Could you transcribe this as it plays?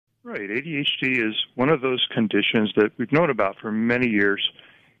Right. ADHD is one of those conditions that we've known about for many years.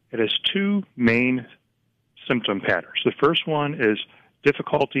 It has two main symptom patterns. The first one is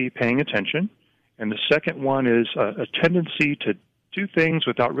difficulty paying attention, and the second one is a tendency to do things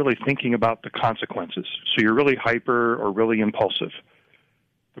without really thinking about the consequences. So you're really hyper or really impulsive.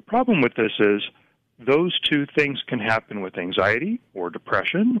 The problem with this is those two things can happen with anxiety or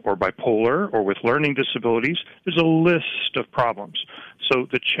depression or bipolar or with learning disabilities. There's a list of problems. So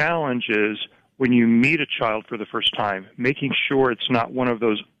the challenge is when you meet a child for the first time, making sure it's not one of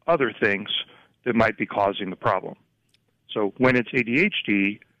those other things that might be causing the problem. So when it's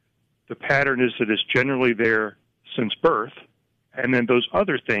ADHD, the pattern is that it's generally there since birth, and then those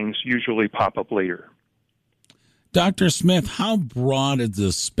other things usually pop up later. Dr. Smith, how broad is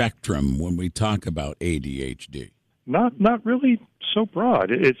the spectrum when we talk about ADHD? Not really so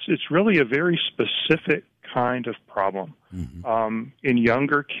broad. It's really a very specific kind of problem. Mm-hmm. In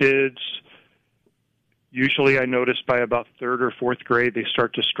younger kids, usually I notice by about third or fourth grade, they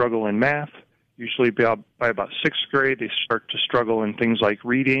start to struggle in math. Usually by about sixth grade, they start to struggle in things like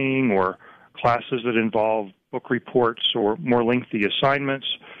reading or classes that involve book reports or more lengthy assignments.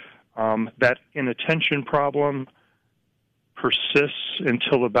 That inattention problem persists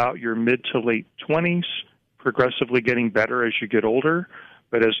until about your mid to late 20s, progressively getting better as you get older.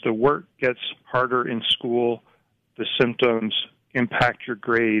 But as the work gets harder in school, the symptoms impact your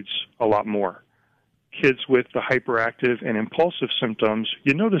grades a lot more. Kids with the hyperactive and impulsive symptoms,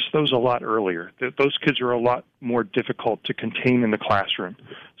 you notice those a lot earlier. Those kids are a lot more difficult to contain in the classroom.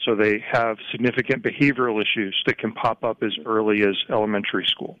 So they have significant behavioral issues that can pop up as early as elementary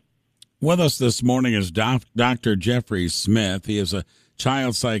school. With us this morning is Dr. Jeffrey Smith. He is a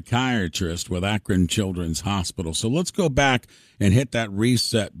child psychiatrist with Akron Children's Hospital. So let's go back and hit that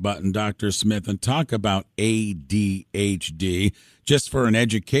reset button, Dr. Smith, and talk about ADHD, just for an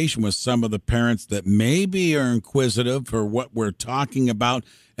education with some of the parents that maybe are inquisitive for what we're talking about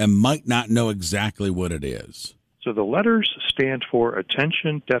and might not know exactly what it is. So the letters stand for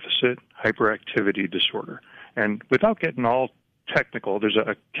Attention Deficit Hyperactivity Disorder. And without getting all technical, there's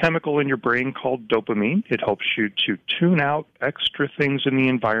a chemical in your brain called dopamine. It helps you to tune out extra things in the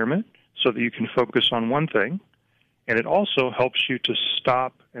environment so that you can focus on one thing. And it also helps you to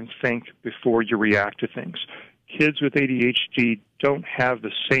stop and think before you react to things. Kids with ADHD don't have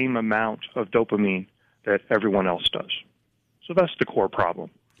the same amount of dopamine that everyone else does. So that's the core problem.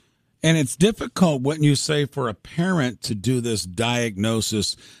 And it's difficult, wouldn't you say, for a parent to do this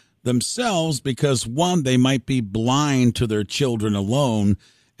diagnosis themselves because, one, they might be blind to their children alone,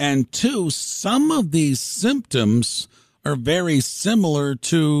 and two, some of these symptoms are very similar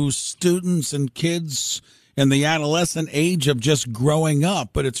to students and kids in the adolescent age of just growing up.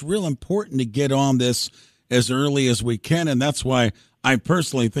 But it's real important to get on this as early as we can, and that's why I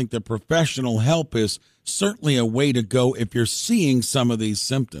personally think that professional help is certainly a way to go if you're seeing some of these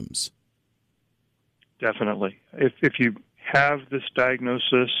symptoms. Definitely. If you have this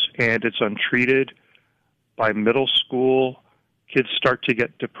diagnosis and it's untreated, by middle school, kids start to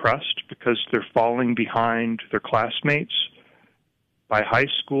get depressed because they're falling behind their classmates. By high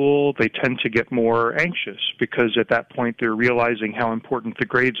school, they tend to get more anxious because at that point they're realizing how important the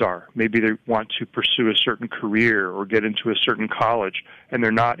grades are. Maybe they want to pursue a certain career or get into a certain college, and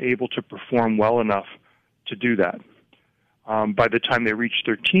they're not able to perform well enough to do that. By the time they reach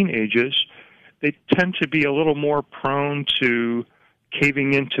their teen ages, they tend to be a little more prone to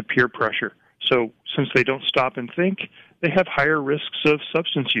caving into peer pressure. So since they don't stop and think, they have higher risks of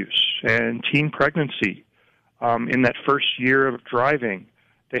substance use and teen pregnancy. In that first year of driving,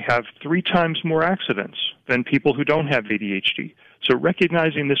 they have 3 times more accidents than people who don't have ADHD. So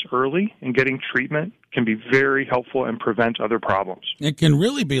recognizing this early and getting treatment can be very helpful and prevent other problems. It can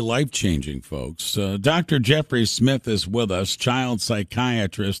really be life-changing, folks. Dr. Jeffrey Smith is with us, child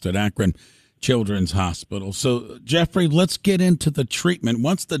psychiatrist at Akron Children's Hospital. So, Jeffrey, let's get into the treatment.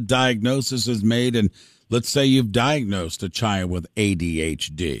 Once the diagnosis is made, and let's say you've diagnosed a child with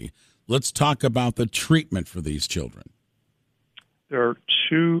ADHD, let's talk about the treatment for these children. There are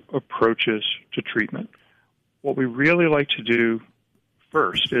 2 approaches to treatment. What we really like to do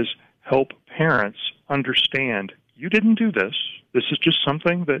first is help parents understand you didn't do this. This is just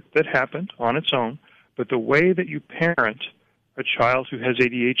something that happened on its own. But the way that you parent a child who has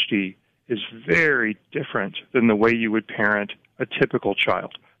ADHD is very different than the way you would parent a typical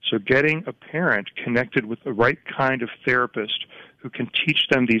child. So getting a parent connected with the right kind of therapist who can teach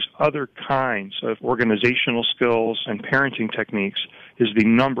them these other kinds of organizational skills and parenting techniques is the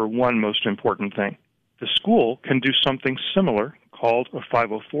number one most important thing. The school can do something similar called a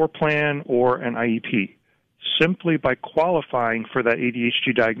 504 plan or an IEP. simply by qualifying for that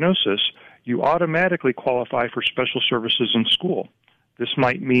ADHD diagnosis, you automatically qualify for special services in school. This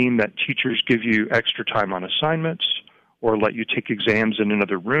might mean that teachers give you extra time on assignments or let you take exams in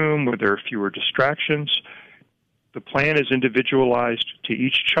another room where there are fewer distractions. The plan is individualized to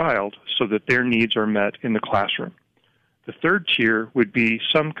each child so that their needs are met in the classroom. The third tier would be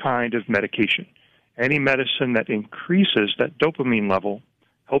some kind of medication. Any medicine that increases that dopamine level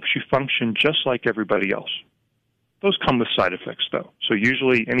helps you function just like everybody else. Those come with side effects, though. So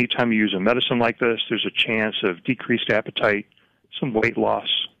usually anytime you use a medicine like this, there's a chance of decreased appetite, some weight loss,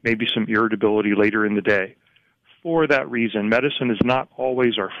 maybe some irritability later in the day. For that reason, medicine is not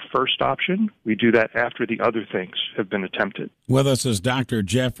always our first option. We do that after the other things have been attempted. With us is Dr.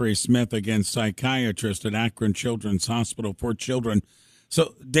 Jeffrey Smith, again, psychiatrist at Akron Children's Hospital for Children.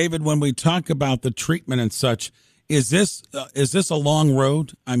 So, David, when we talk about the treatment and such, is this a long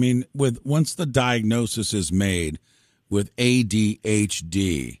road? I mean, once the diagnosis is made with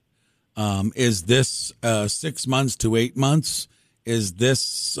ADHD, is this 6 months to 8 months? Is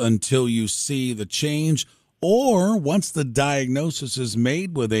this until you see the change? Or once the diagnosis is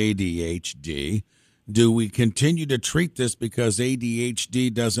made with ADHD, do we continue to treat this because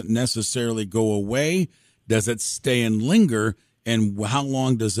ADHD doesn't necessarily go away? Does it stay and linger? And how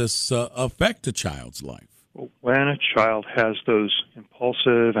long does this affect a child's life? When a child has those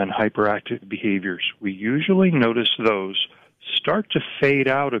impulsive and hyperactive behaviors, we usually notice those start to fade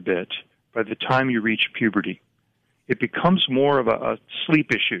out a bit by the time you reach puberty. It becomes more of a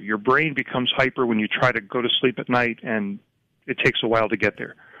sleep issue. Your brain becomes hyper when you try to go to sleep at night, and it takes a while to get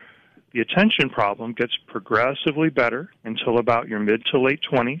there. The attention problem gets progressively better until about your mid to late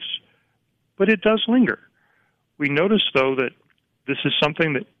 20s, but it does linger. We notice, though, that this is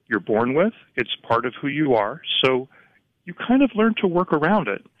something that you're born with. It's part of who you are, so you kind of learn to work around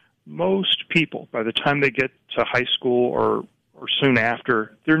it. Most people, by the time they get to high school or soon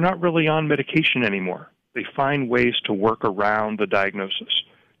after, they're not really on medication anymore. They find ways to work around the diagnosis.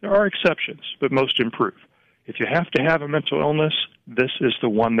 There are exceptions, but most improve. If you have to have a mental illness, this is the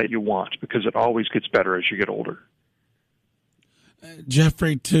one that you want because it always gets better as you get older.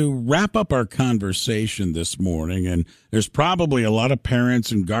 Jeffrey, to wrap up our conversation this morning, and there's probably a lot of parents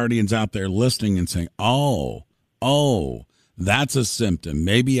and guardians out there listening and saying, oh, that's a symptom.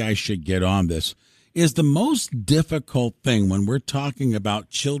 Maybe I should get on this. Is the most difficult thing when we're talking about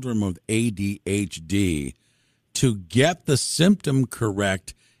children with ADHD to get the symptom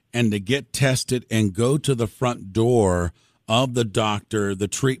correct and to get tested and go to the front door of the doctor, the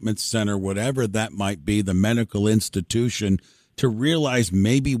treatment center, whatever that might be, the medical institution, to realize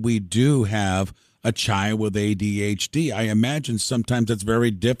maybe we do have a child with ADHD? I imagine sometimes it's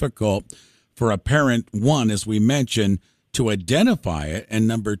very difficult for a parent, one, as we mentioned, to identify it, and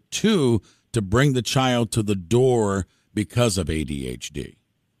number two, to bring the child to the door because of ADHD?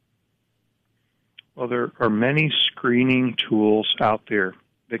 Well, there are many screening tools out there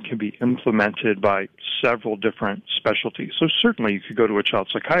that can be implemented by several different specialties. So certainly you could go to a child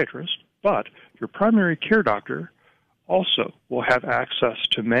psychiatrist, but your primary care doctor also will have access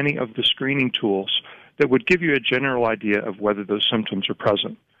to many of the screening tools that would give you a general idea of whether those symptoms are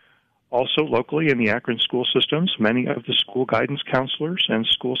present. Also, locally in the Akron school systems, many of the school guidance counselors and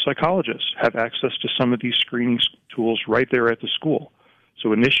school psychologists have access to some of these screening tools right there at the school.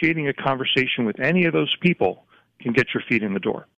 So initiating a conversation with any of those people can get your feet in the door.